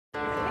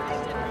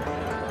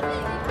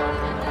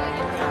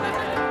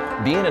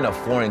Being in a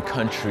foreign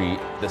country,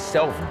 the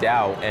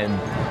self-doubt and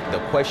the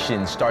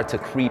questions start to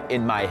creep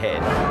in my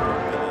head.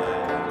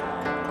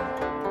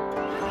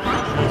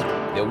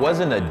 There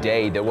wasn't a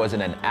day, there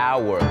wasn't an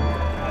hour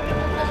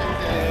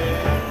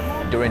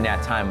during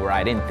that time where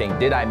I didn't think,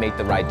 did I make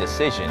the right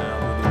decision?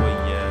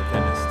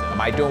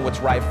 Am I doing what's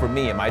right for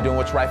me? Am I doing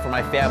what's right for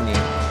my family?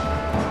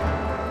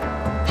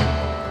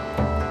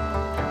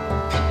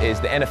 Is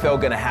the NFL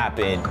gonna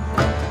happen?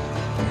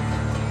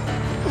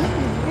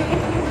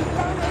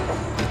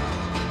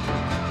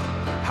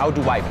 How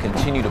do I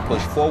continue to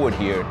push forward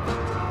here,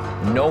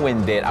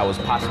 knowing that I was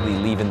possibly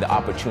leaving the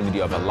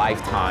opportunity of a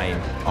lifetime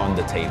on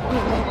the table?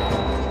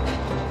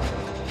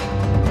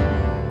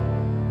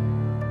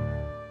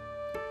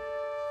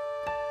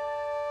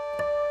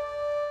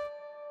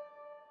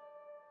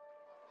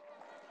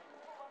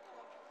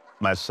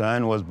 My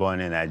son was born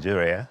in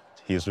Nigeria.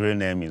 His real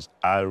name is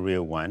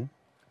R.1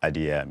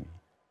 Adiyemi.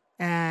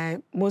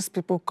 Most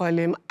people call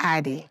him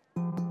Adi.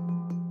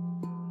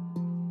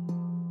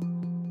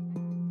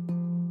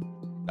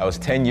 I was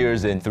 10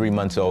 years and 3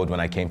 months old when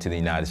I came to the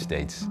United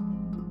States.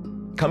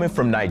 Coming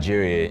from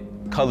Nigeria,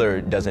 color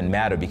doesn't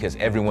matter because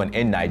everyone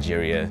in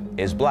Nigeria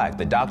is black.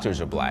 The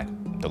doctors are black,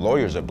 the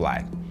lawyers are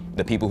black,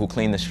 the people who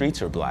clean the streets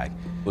are black.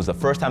 It was the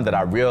first time that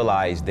I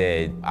realized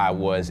that I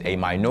was a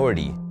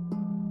minority.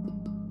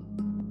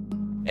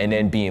 And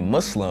then being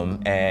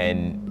Muslim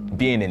and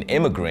being an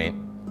immigrant,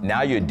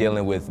 now you're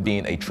dealing with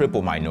being a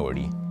triple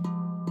minority.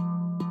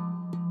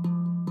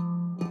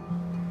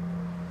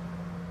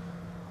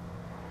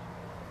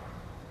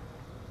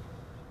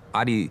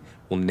 Adi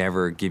will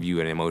never give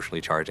you an emotionally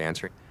charged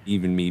answer.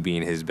 Even me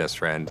being his best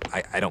friend,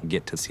 I don't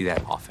get to see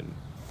that often.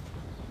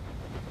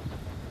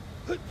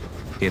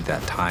 He had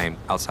that time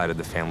outside of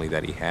the family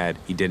that he had.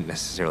 He didn't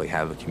necessarily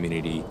have a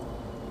community.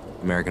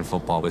 American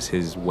football was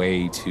his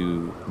way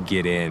to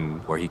get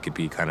in where he could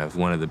be kind of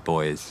one of the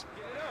boys.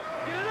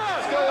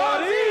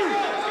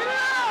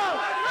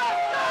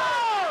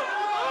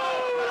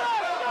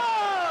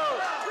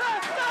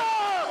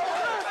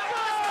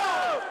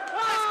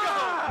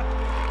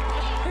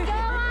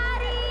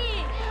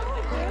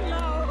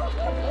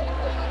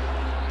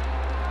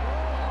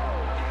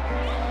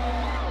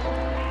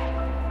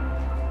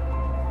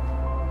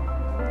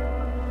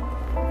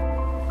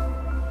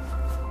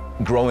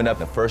 Growing up,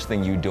 the first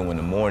thing you do in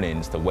the morning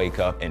is to wake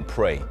up and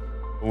pray.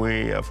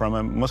 We are from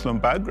a Muslim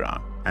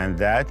background, and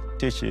that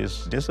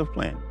teaches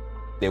discipline.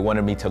 They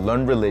wanted me to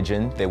learn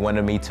religion. They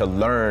wanted me to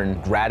learn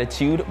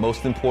gratitude,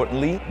 most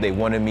importantly. They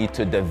wanted me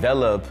to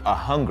develop a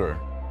hunger.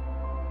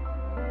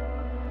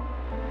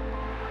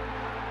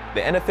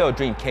 The NFL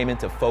dream came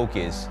into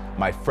focus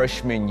my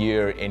freshman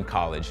year in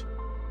college.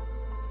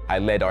 I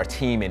led our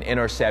team in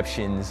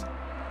interceptions.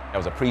 I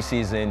was a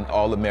preseason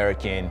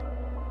All-American.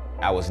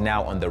 I was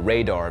now on the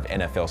radar of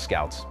NFL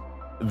scouts.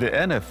 The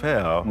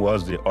NFL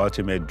was the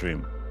ultimate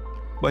dream.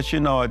 But you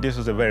know, this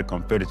is a very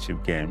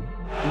competitive game.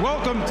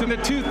 Welcome to the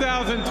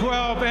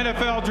 2012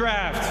 NFL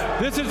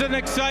Draft. This is an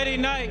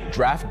exciting night.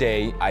 Draft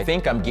day, I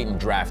think I'm getting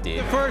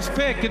drafted. The first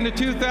pick in the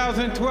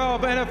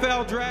 2012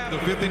 NFL Draft. The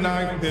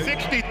 59th pick.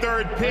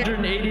 63rd pick.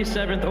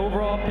 187th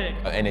overall pick.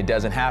 And it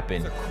doesn't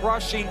happen. It's a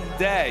crushing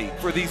day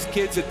for these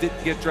kids that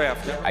didn't get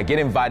drafted. I get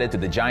invited to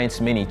the Giants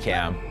mini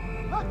camp.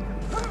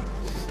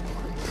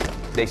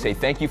 They say,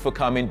 thank you for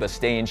coming, but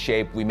stay in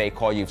shape. We may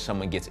call you if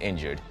someone gets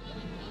injured.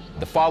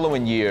 The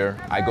following year,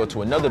 I go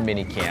to another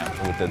mini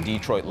camp with the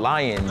Detroit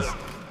Lions.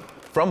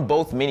 From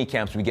both mini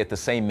camps, we get the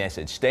same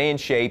message. Stay in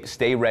shape,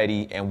 stay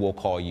ready, and we'll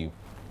call you.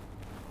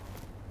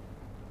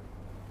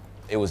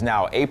 It was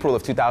now April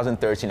of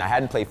 2013. I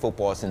hadn't played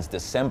football since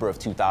December of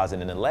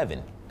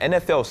 2011.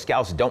 NFL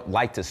scouts don't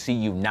like to see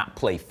you not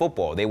play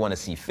football. They want to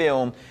see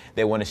film.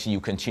 They want to see you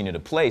continue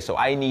to play. So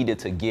I needed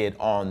to get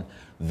on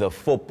the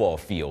football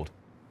field.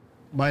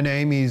 My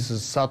name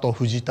is Sato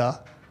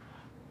Fujita.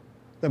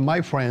 My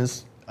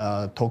friends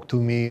talked to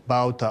me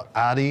about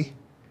Adi.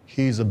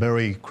 He's a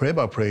very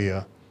clever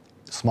player,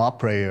 smart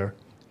player.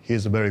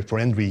 He's very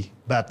friendly.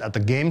 But at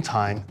the game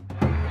time,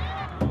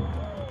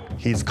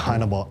 he's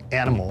kind of an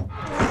animal.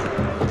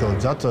 So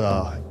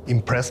that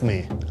impressed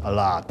me a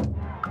lot.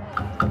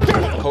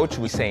 Coach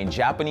was saying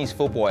Japanese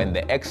football in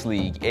the X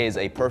League is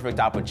a perfect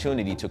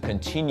opportunity to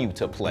continue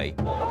to play.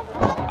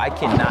 I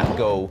cannot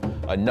go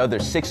another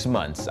 6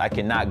 months. I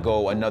cannot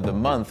go another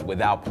month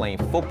without playing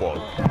football.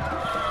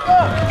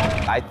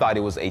 I thought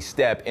it was a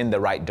step in the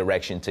right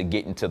direction to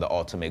get into the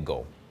ultimate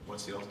goal.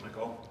 What's the ultimate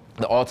goal?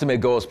 The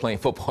ultimate goal is playing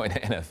football in the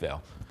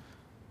NFL.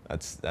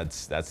 That's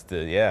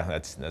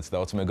the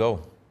ultimate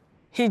goal.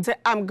 He said,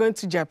 I'm going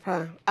to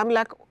Japan. I'm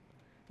like,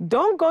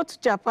 don't go to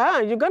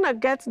Japan. You're going to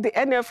get the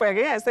NFL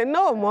again. I said,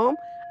 no, Mom,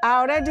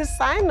 I already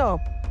signed up.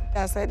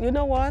 I said, you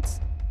know what?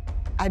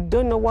 I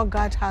don't know what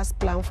God has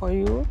planned for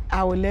you.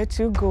 I will let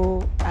you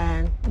go,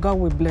 and God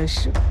will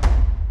bless you.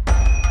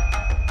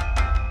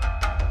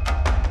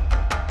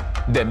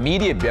 The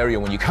immediate barrier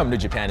when you come to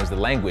Japan is the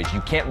language.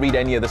 You can't read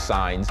any of the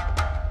signs.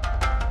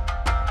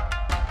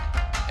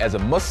 As a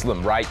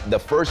Muslim, right, the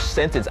first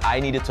sentence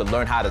I needed to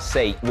learn how to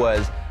say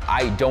was,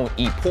 I don't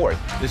eat pork.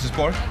 This is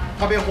pork?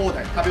 食べ放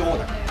題、食べ放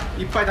題。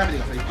いっぱい食べてく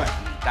ださい、いっぱい。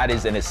That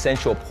is an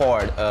essential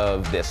part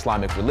of the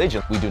Islamic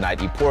religion. We do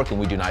not eat pork and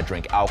we do not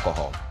drink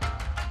alcohol.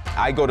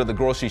 I go to the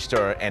grocery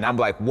store and I'm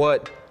like,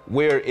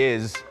 where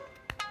is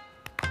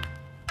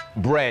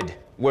bread?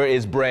 Where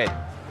is bread?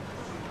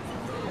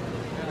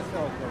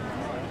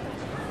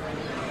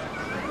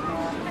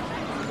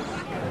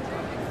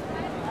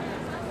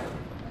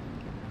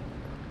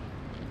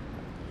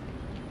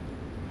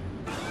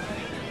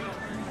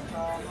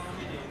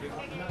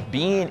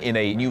 Being in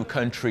a new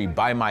country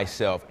by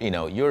myself, you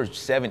know, you're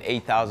 7,000 to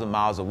 8,000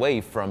 miles away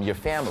from your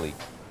family.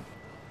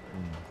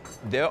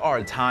 There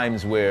are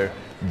times where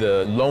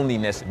the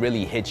loneliness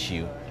really hits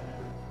you,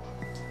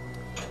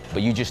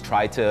 but you just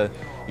try to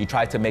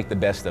make the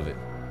best of it.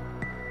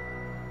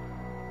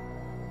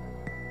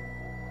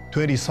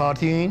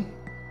 2013、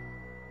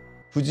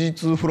富士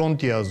通フロン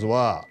ティアーズ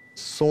は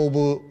創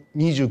部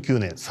29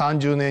年、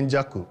30年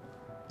弱、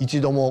一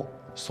度も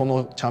そ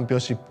のチャンピオン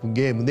シップ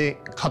ゲームで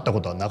勝った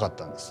ことはなかっ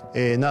たんです。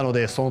なの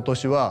でその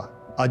年は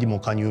アディも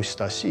加入し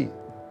たし、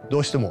ど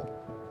うしても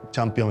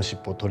チャンピオンシッ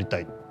プを取りた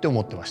いって思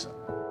ってました。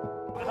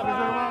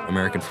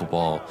American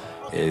football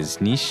is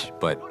niche,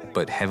 but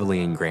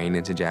heavily ingrained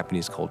into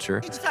Japanese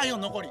culture. 1、3、4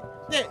残り。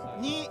で、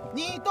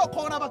2と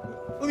コーナーバック、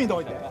海に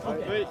置いて。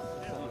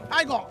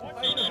はい、ゴ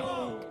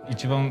ー。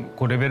一番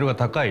レベルが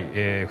高いフ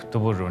ット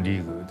ボールのリ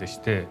ーグでし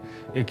て、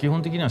基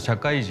本的には社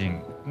会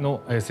人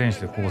の選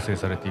手で構成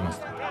されていま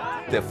す。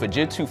The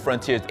Fujitsu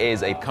Frontiers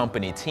is a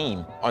company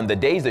team. On the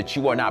days that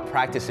you are not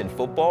practicing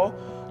football,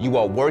 you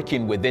are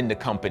working within the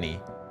company.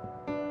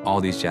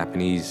 All these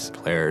Japanese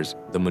players,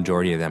 the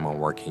majority of them are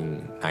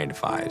working 9 to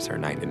 5s or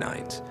 9 to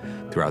 9s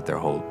throughout their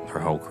whole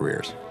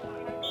careers.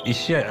 1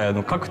試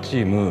合各チ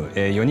ーム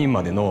4人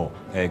までの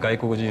外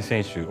国人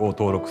選手を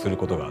登録する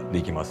ことが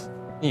できます。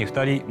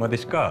2人まで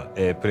しか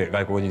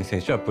外国人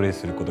選手はプレー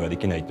することがで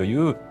きないとい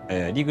う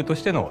リーグと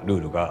してのルー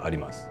ルがあり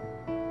ます。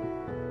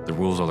The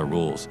rules are the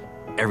rules.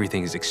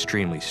 Everything is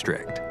extremely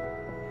strict.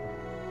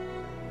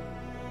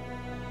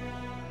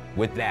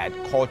 With that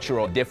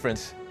cultural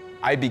difference,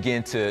 I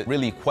began to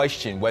really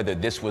question whether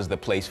this was the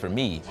place for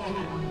me.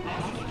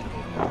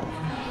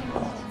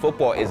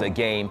 Football is a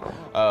game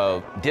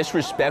of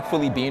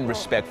disrespectfully being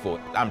respectful.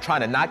 I'm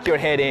trying to knock your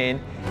head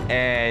in,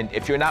 and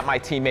if you're not my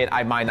teammate,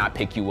 I might not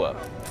pick you up.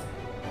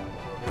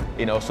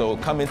 You know, so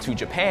coming to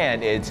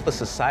Japan, it's a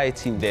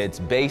society that's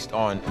based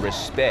on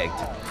respect.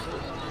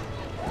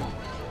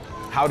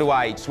 How do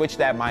I switch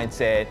that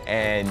mindset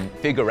and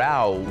figure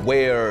out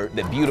where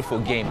the beautiful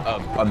game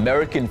of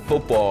American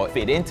football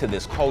fit into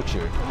this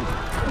culture?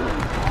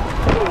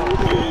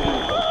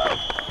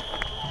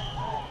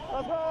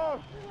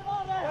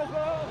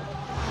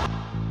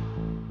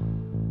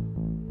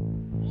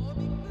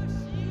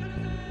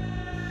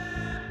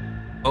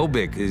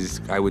 Obik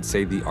is, I would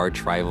say, the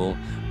arch rival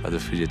of the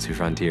Fujitsu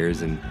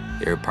Frontiers, and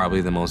they're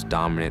probably the most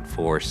dominant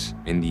force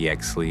in the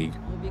X League.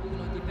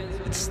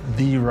 It's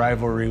the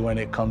rivalry when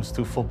it comes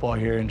to football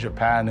here in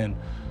Japan, and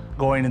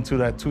going into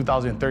that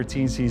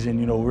 2013 season,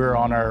 you know, we're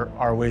on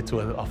our way to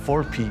a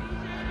four-peat.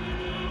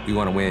 We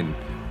want to win,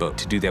 but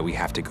to do that, we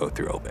have to go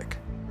through Obik.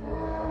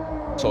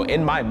 So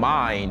in my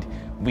mind,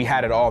 we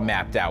had it all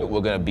mapped out.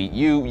 We're gonna beat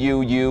you,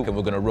 and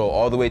we're gonna roll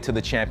all the way to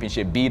the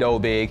championship, beat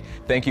Obik.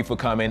 Thank you for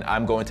coming.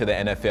 I'm going to the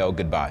NFL.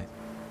 Goodbye.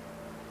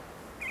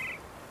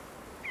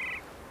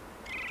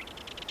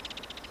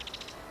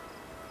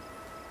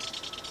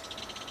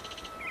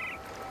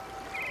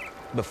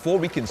 Before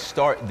we can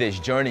start this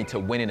journey to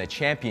winning a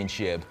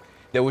championship,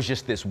 there was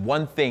just this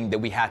one thing that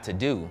we had to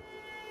do.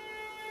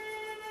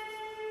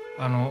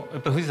 やっぱ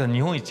り富士山日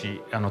本一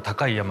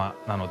高い山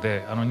なの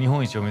で、日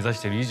本一を目指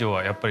している以上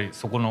はやっぱり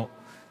そこの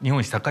日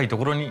本一高いと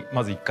ころに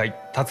まず一回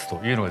立つと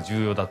いうのが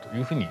重要だとい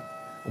うふうに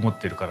思っ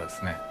ているからで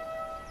すね。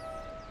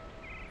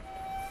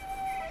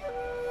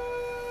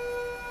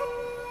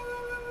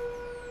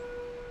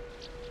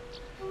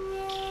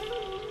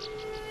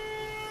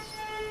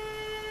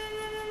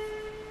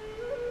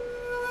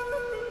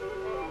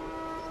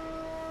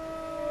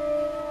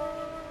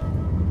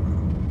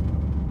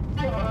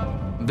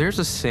There's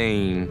a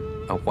saying,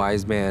 a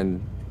wise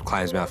man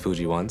climbs Mount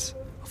Fuji once,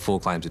 a fool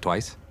climbs it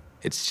twice.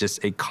 It's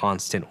just a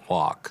constant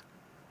walk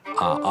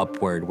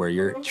upward where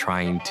you're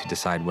trying to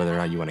decide whether or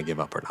not you want to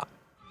give up or not.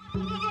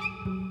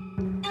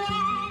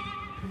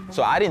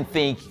 So I didn't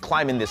think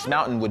climbing this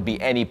mountain would be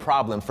any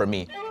problem for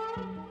me.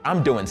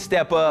 I'm doing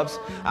step-ups,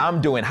 I'm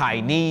doing high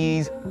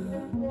knees.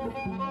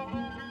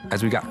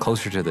 As we got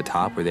closer to the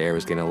top where the air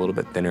was getting a little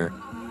bit thinner,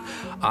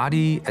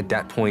 Adi, at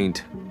that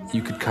point,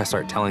 you could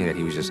start telling that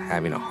he was just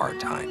having a hard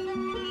time.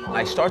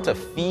 I start to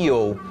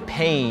feel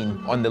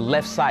pain on the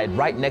left side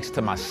right next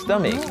to my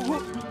stomach.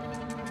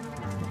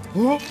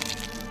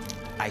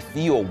 I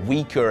feel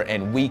weaker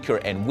and weaker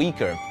and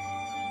weaker.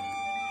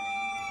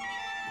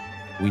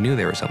 We knew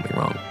there was something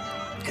wrong.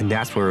 And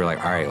that's where we were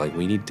like, all right, like,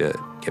 we need to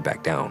get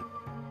back down.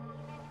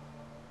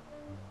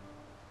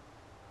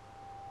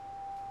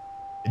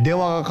 電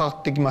話がかか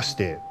ってきまし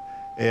て、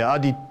ア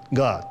ディ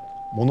が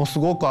ものす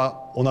ごく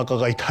お腹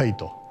が痛い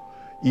と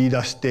言い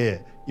出し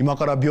て、今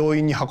から病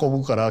院に運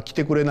ぶから来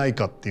てくれない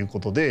かっていうこ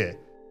とで。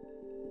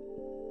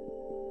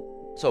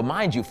So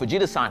mind you,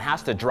 Fujita-san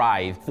has to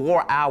drive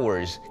 4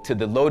 hours to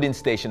the loading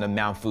station of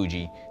Mount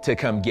Fuji to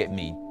come get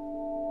me.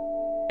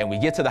 And we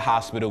get to the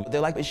hospital,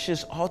 they're like, it's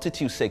just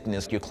altitude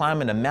sickness. You're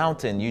climbing a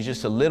mountain, you're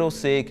just a little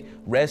sick,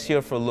 rest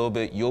here for a little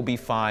bit, you'll be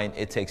fine,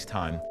 it takes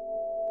time.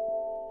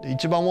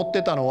 一番思っ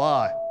てたの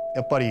は、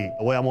やっぱり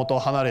親元を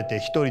離れて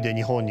一人で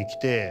日本に来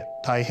て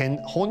大変、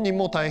本人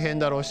も大変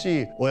だろう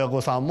し、親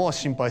御さんも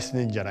心配して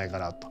るんじゃないか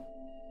なと。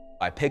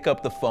I pick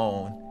up the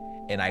phone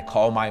and I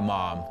call my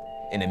mom,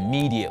 and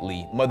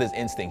immediately, mother's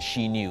instinct,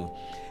 she knew.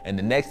 And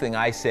the next thing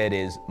I said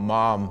is,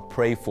 Mom,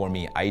 pray for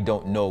me, I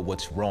don't know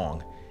what's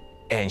wrong.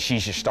 And she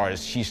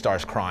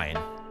starts crying.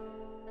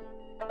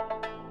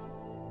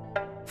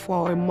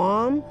 For a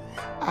mom,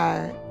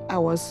 I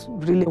was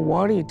really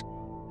worried.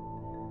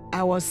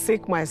 I was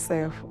sick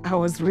myself. I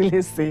was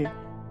really sick.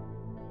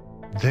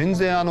 全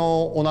然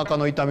お腹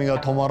の痛み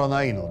が止まら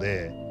ないの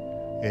で、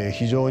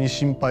非常に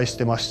心配し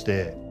てまし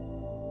て。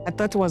I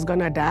thought I was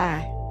gonna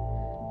die.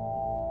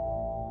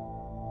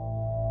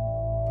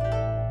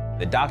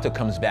 The doctor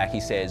comes back, he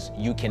says,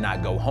 you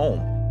cannot go home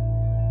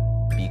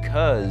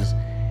because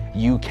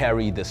you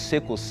carry the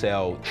sickle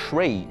cell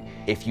trait.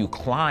 If you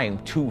climb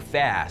too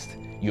fast,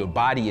 your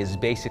body is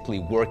basically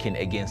working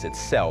against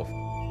itself.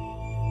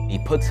 He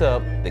puts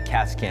up the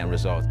CAT scan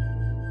results.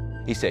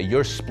 He said,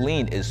 your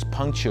spleen is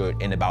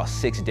punctured in about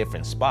 6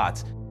 different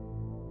spots.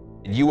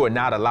 You are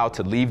not allowed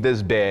to leave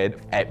this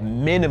bed at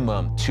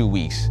minimum 2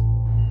 weeks.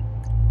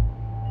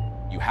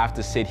 You have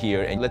to sit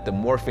here and let the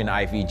morphine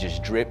IV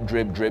just drip,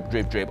 drip, drip,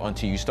 drip, drip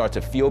until you start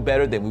to feel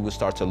better. Then we will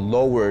start to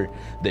lower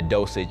the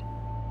dosage.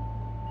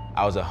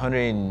 I was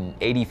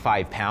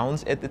 185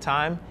 pounds at the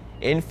time.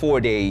 In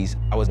 4 days,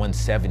 I was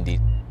 170.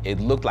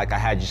 It looked like I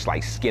had just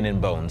like skin and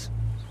bones.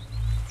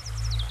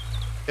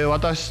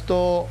 私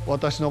と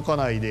私の家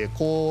内で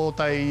交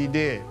代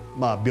で、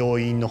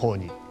病院の方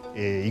に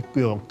行く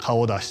よう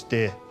顔を出し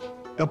て、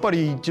やっぱ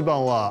り一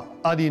番は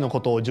アディのこ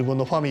とを自分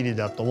のファミリー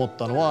だと思っ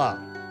たのは。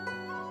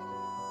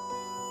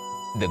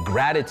The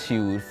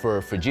gratitude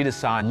for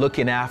Fujita-san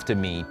looking after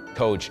me.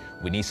 Coach,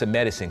 we need some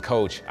medicine.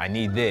 Coach, I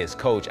need this.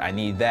 Coach, I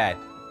need that.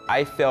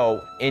 I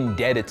felt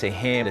indebted to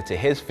him and to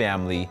his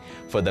family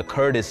for the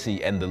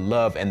courtesy and the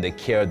love and the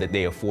care that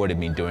they afforded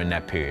me during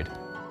that period.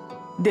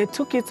 They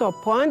took it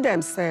upon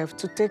themselves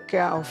to take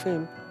care of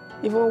him,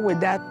 even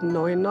without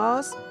knowing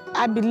us.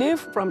 I believe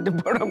from the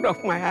bottom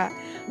of my heart,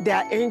 they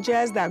are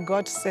angels that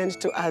God sent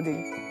to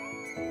Adi.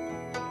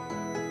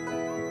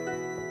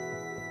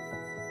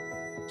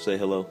 Say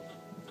hello.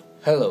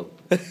 Hello.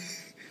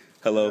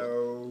 Hello.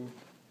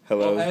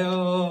 Hello.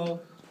 Hello.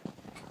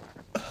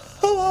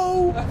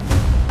 Hello.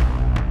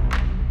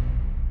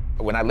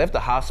 When I left the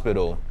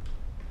hospital,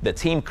 the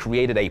team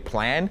created a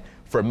plan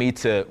for me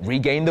to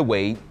regain the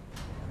weight,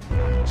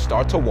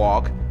 start to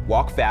walk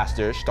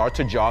faster, start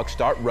to jog,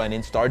 start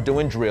running, start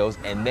doing drills,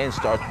 and then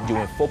start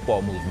doing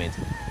football movements.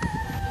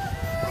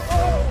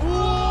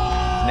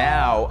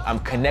 Now I'm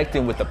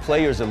connecting with the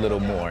players a little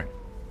more.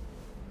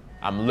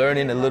 I'm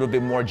learning a little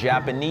bit more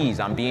Japanese.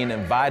 I'm being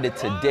invited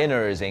to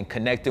dinners and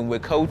connecting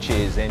with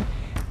coaches, and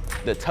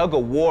the tug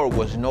of war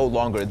was no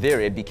longer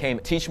there. It became,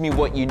 teach me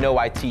what you know,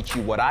 I teach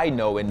you what I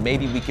know, and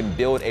maybe we can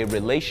build a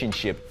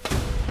relationship.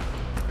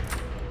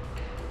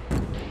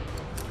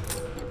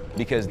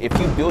 Because if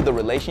you build the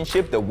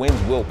relationship, the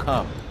wins will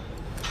come.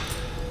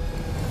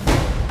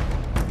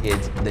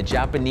 It's the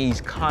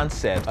Japanese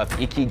concept of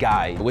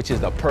IKIGAI, which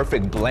is the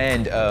perfect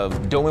blend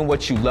of doing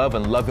what you love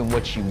and loving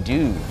what you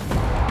do.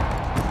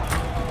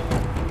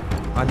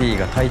 アディ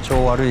が体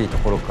調悪いと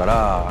ころか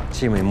ら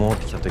チームに戻っ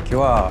てきた時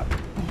は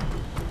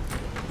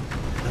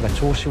なんか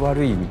調子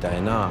悪いみた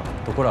いな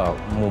ところは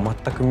もう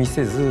全く見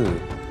せず。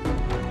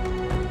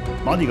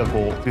アディが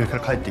病気か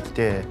ら帰ってき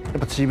て、やっ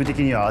ぱチーム的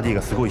にはアディ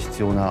がすごい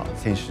必要な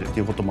選手って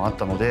いうこともあっ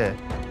たので、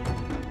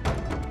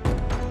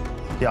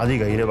アディ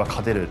がいれば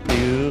勝てるって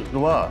いう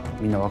のは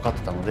みんな分かっ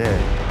てたので。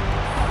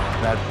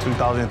That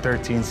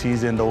 2013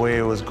 season, the way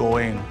it was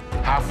going,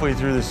 halfway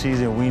through the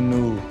season, we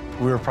knew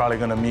we were probably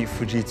going to meet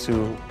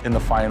Fujitsu in the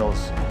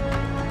finals.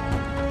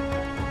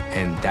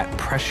 And that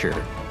pressure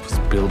was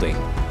building.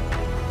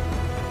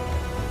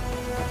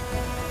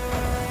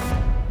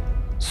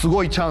 す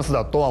ごいチャンス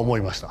だとは思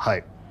いました。は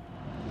い。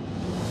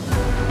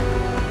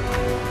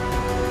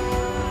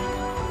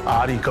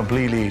Adi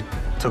completely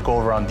took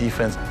over on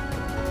defense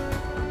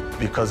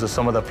because of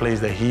some of the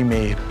plays that he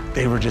made.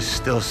 They were just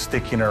still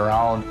sticking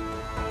around.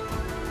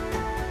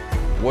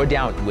 We're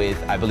down with,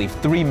 I believe,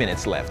 3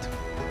 minutes left.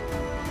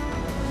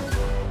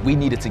 We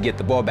needed to get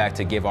the ball back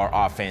to give our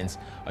offense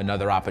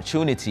another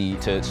opportunity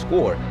to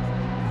score.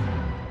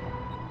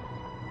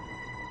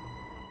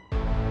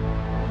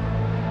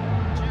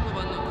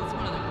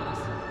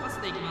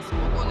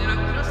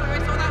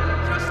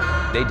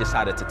 They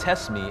decided to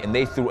test me, and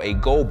they threw a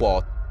goal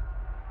ball.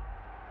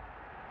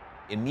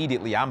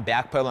 Immediately, I'm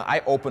backpedaling.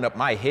 I open up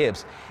my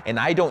hips, and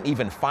I don't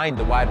even find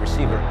the wide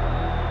receiver.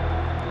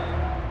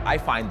 I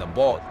find the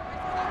ball.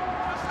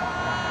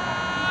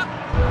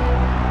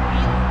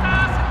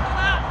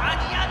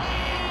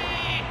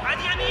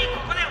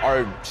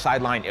 our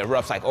sideline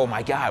erupts like, oh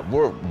my God,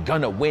 we're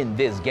gonna win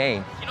this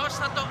game.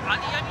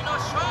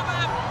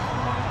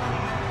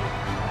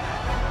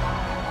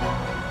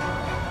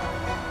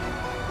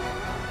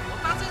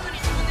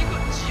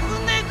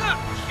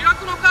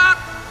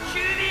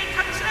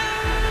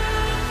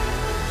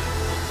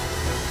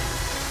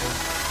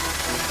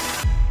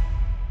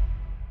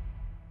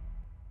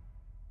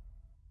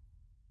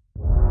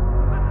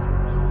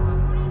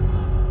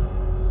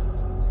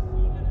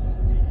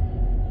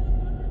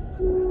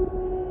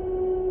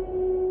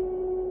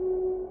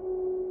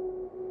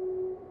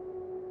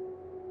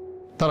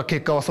ただ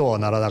結果はそうは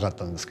ならなかっ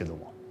たんですけど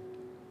も。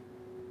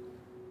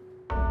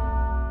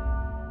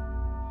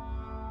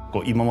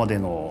今まで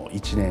の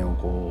1年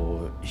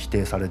を否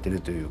定されてる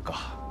という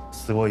か、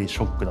すごいシ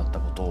ョックだった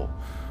ことを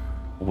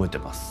覚えて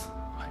ます。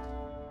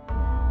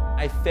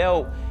I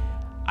felt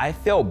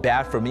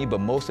bad for me, but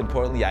most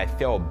importantly, I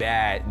felt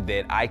bad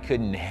that I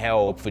couldn't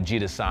help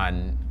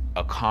Fujita-san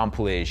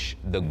accomplish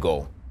the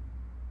goal.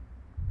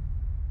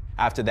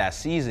 After that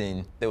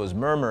season, there was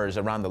murmurs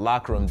around the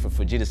locker room for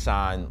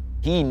Fujita-san.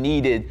 He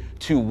needed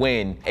to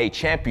win a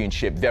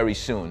championship very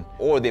soon,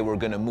 or they were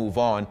going to move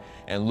on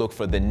and look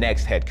for the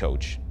next head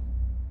coach.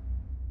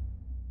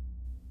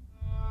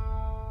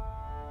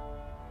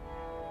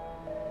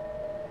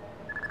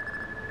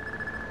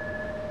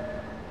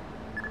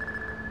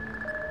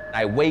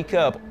 I wake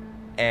up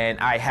and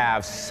I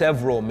have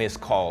several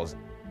missed calls.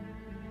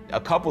 A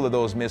couple of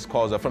those missed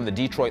calls are from the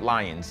Detroit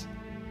Lions.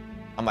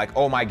 I'm like,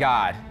 oh my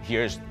God,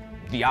 here's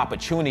the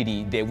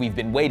opportunity that we've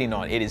been waiting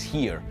on. It is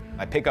here.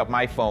 I pick up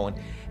my phone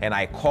and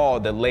I call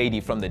the lady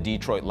from the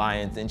Detroit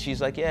Lions, and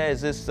she's like, yeah, is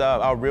this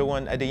our real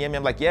one at the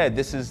I'm like, yeah,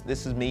 this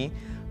is me.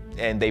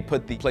 And they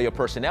put the player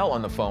personnel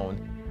on the phone.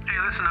 Hey,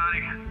 listen,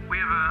 Adi, we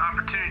have an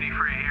opportunity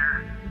for you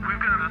here.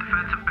 We've got a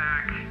defensive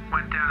back,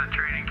 went down at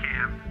training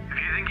camp. If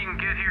you think you can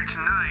get here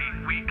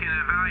tonight, we can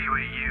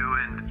evaluate you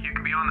and you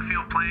can be on the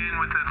field playing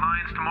with the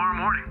Lions tomorrow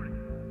morning.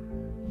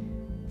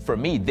 For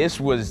me, this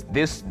was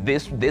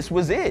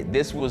it.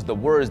 This was the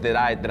words that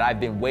I've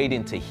been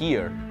waiting to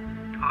hear.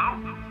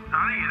 Hello?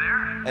 Adi, you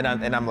there?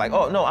 And I'm like,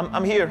 oh no,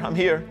 I'm here. So what do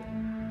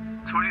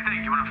you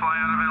think? You want to fly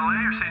out of LA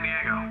or San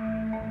Diego?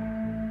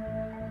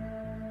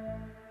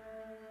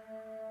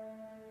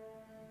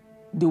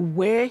 The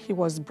way he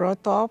was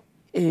brought up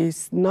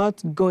is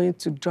not going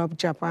to drop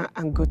Japan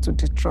and go to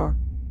Detroit.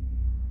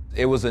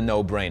 It was a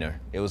no-brainer.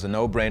 It was a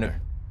no-brainer.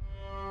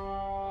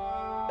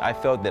 I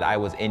felt that I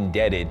was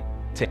indebted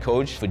to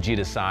Coach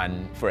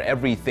Fujita-san for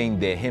everything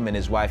that him and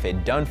his wife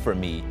had done for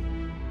me.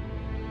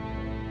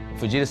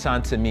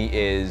 Fujita-san to me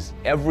is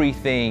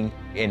everything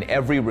in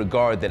every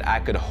regard that I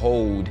could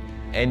hold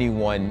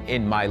anyone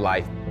in my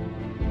life.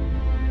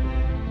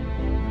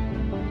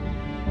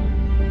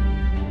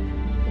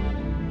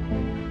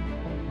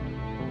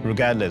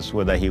 Regardless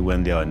whether he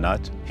went there or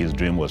not, his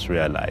dream was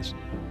realized.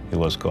 He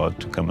was called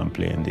to come and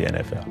play in the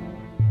NFL.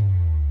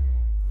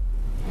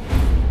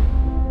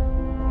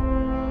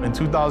 In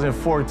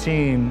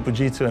 2014,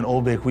 Fujita and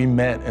Obik, we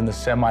met in the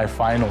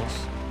semifinals.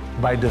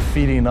 By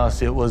defeating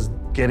us, it was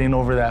getting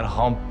over that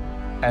hump,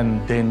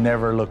 and they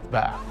never looked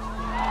back.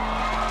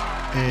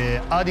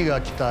 アディが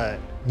来た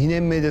2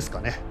年目です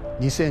かね。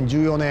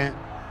2014年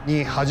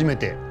に初め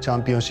てチャ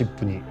ンピオンシッ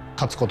プに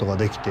勝つことが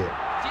できて、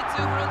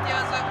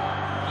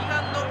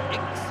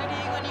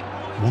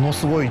もの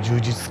すごい充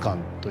実感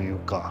という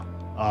か、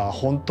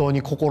本当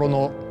に心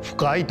の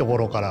深いとこ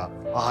ろか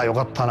ら、よ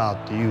かったなっ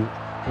ていう。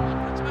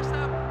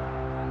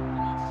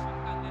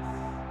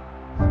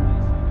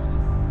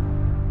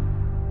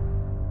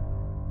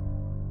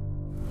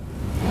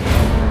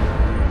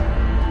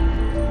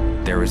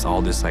There was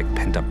all this like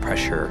pent-up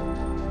pressure.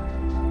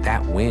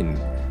 That win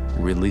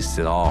released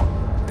it all.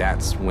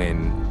 That's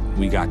when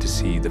we got to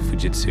see the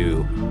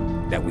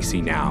Fujitsu that we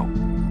see now.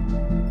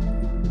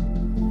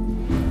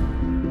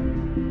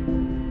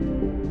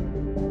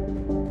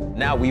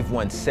 Now we've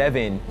won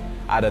 7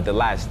 out of the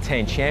last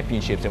 10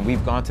 championships, and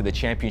we've gone to the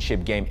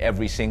championship game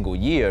every single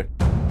year.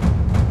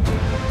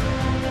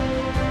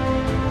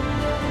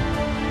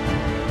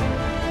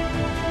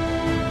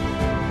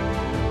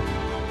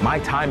 My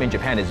time in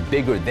Japan is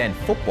bigger than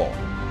football.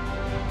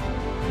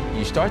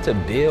 You start to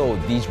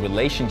build these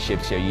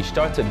relationships here. You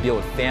start to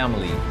build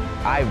family.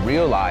 I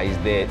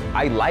realized that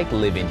I like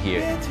living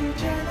here.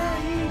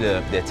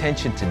 The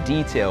attention to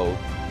detail,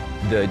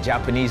 the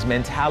Japanese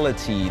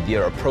mentality,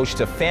 their approach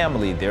to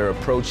family, their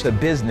approach to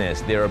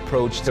business, their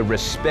approach to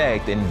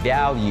respect and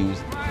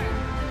values.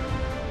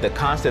 The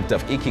concept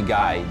of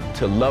IKIGAI,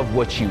 to love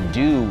what you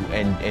do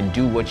and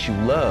do what you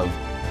love.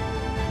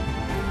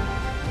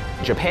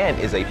 Japan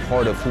is a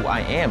part of who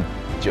I am.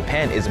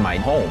 Japan is my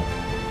home.